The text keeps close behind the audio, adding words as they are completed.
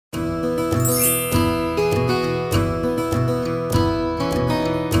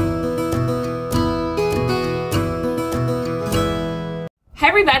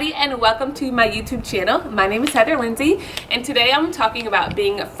everybody, and welcome to my YouTube channel. My name is Heather Lindsay, and today I'm talking about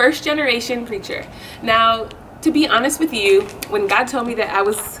being a first-generation preacher. Now, to be honest with you, when God told me that I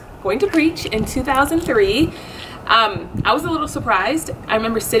was going to preach in 2003, I was a little surprised. I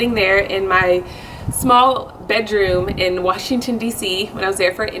remember sitting there in my small bedroom in Washington, D.C. when I was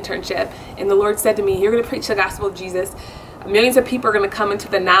there for an internship, and the Lord said to me, "You're going to preach the gospel of Jesus. Millions of people are going to come into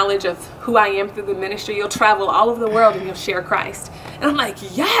the knowledge of who I am through the ministry. You'll travel all over the world and you'll share Christ." And I'm like,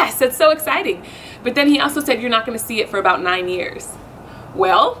 yes, that's so exciting. But then he also said, "You're not going to see it for about 9 years."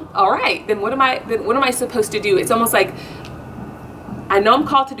 Well, all right, then what am I supposed to do? It's almost like I know I'm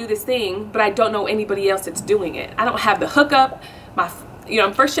called to do this thing, but I don't know anybody else that's doing it. I don't have the hookup.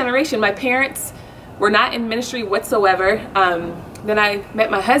 I'm first generation. My parents were not in ministry whatsoever. Then I met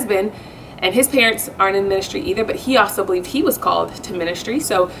my husband, and his parents aren't in ministry either, but he also believed he was called to ministry.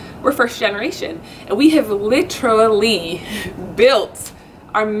 So we're first generation. And we have literally built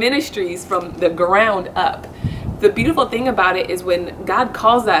our ministries from the ground up. The beautiful thing about it is when God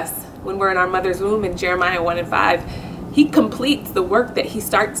calls us, when we're in our mother's womb in Jeremiah 1:5, he completes the work that he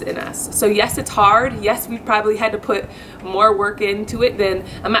starts in us. So yes, it's hard. Yes, we've probably had to put more work into it than,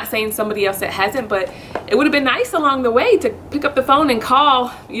 I'm not saying somebody else that hasn't, but it would have been nice along the way to pick up the phone and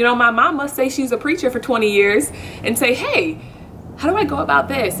call, my mama, say she's a preacher for 20 years, and say, "Hey, how do I go about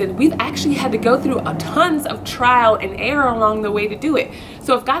this?" And we've actually had to go through tons of trial and error along the way to do it.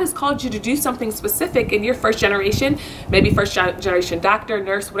 So if God has called you to do something specific in your first generation, maybe first generation doctor,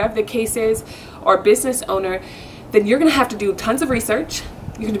 nurse, whatever the case is, or business owner, then you're going to have to do tons of research.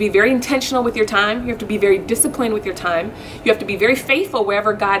 You're going to be very intentional with your time. You have to be very disciplined with your time. You have to be very faithful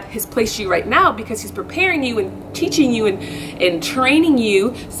wherever God has placed you right now, because he's preparing you and teaching you and training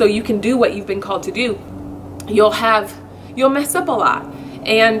you so you can do what you've been called to do. You'll mess up a lot.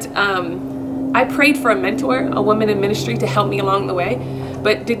 And I prayed for a mentor, a woman in ministry, to help me along the way.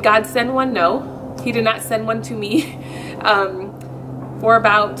 But did God send one? No, he did not send one to me for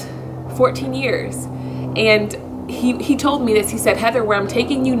about 14 years. And he told me this. He said, "Heather, where I'm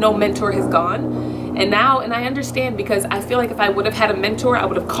taking you, no mentor has gone." And I understand, because I feel like if I would have had a mentor, I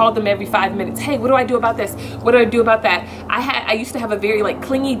would have called them every 5 minutes. "Hey, what do I do about this? What do I do about that?" I used to have a very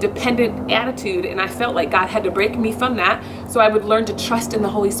clingy, dependent attitude, and I felt like God had to break me from that, so I would learn to trust in the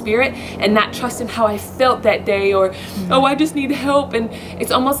Holy Spirit and not trust in how I felt that day, or, "Oh, I just need help." And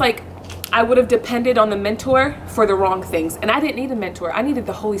it's almost like I would have depended on the mentor for the wrong things. And I didn't need a mentor. I needed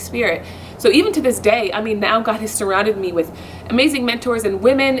the Holy Spirit. So even to this day, now God has surrounded me with amazing mentors and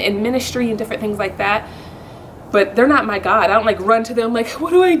women in ministry and different things like that. But they're not my God. I don't run to them "What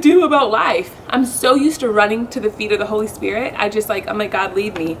do I do about life?" I'm so used to running to the feet of the Holy Spirit. I'm like, "God,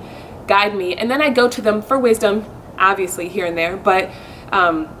 lead me, guide me." And then I go to them for wisdom, obviously here and there. But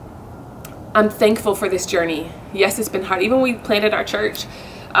I'm thankful for this journey. Yes, it's been hard. Even when we planted our church,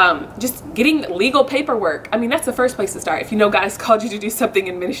 just getting legal paperwork. That's the first place to start. If you know God has called you to do something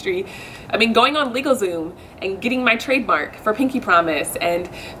in ministry, going on LegalZoom and getting my trademark for Pinky Promise and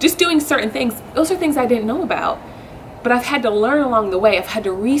just doing certain things. Those are things I didn't know about, but I've had to learn along the way. I've had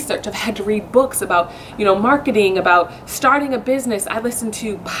to research. I've had to read books about, marketing, about starting a business. I listen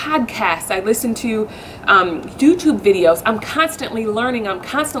to podcasts. I listen to YouTube videos. I'm constantly learning. I'm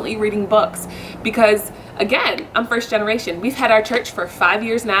constantly reading books, because again, I'm first generation. We've had our church for 5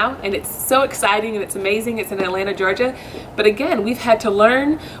 years now, and it's so exciting and it's amazing. It's in Atlanta, Georgia. But again, we've had to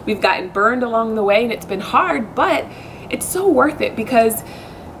learn. We've gotten burned along the way, and it's been hard, but it's so worth it, because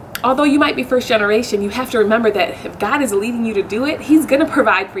although you might be first generation, you have to remember that if God is leading you to do it, he's going to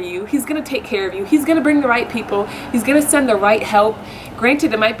provide for you. He's going to take care of you. He's going to bring the right people. He's going to send the right help.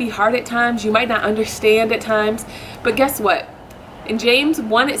 Granted, it might be hard at times. You might not understand at times. But guess what? In James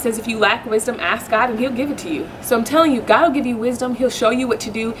 1, it says, if you lack wisdom, ask God and he'll give it to you. So I'm telling you, God will give you wisdom. He'll show you what to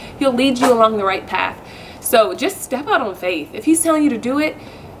do. He'll lead you along the right path. So just step out on faith. If he's telling you to do it,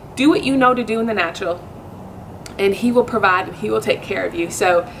 do what you know to do in the natural, and he will provide and he will take care of you.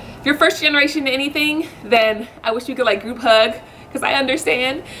 So if you're first generation to anything, then I wish you could group hug, because I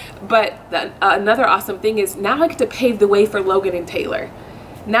understand. But another awesome thing is now I get to pave the way for Logan and Taylor.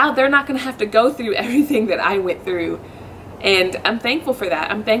 Now they're not going to have to go through everything that I went through. And I'm thankful for that.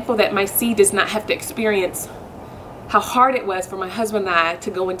 I'm thankful that my seed does not have to experience how hard it was for my husband and I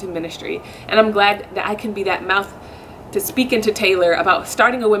to go into ministry. And I'm glad that I can be that mouth to speak into Taylor about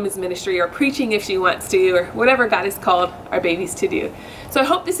starting a women's ministry, or preaching if she wants to, or whatever God has called our babies to do. So I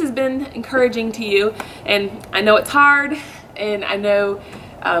hope this has been encouraging to you. And I know it's hard, and I know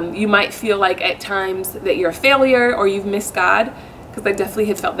you might feel like at times that you're a failure or you've missed God, because I definitely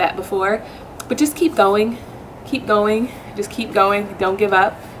have felt that before. But just keep going. Keep going. Just keep going. Don't give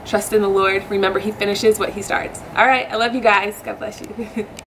up. Trust in the Lord. Remember, he finishes what he starts. All right. I love you guys. God bless you.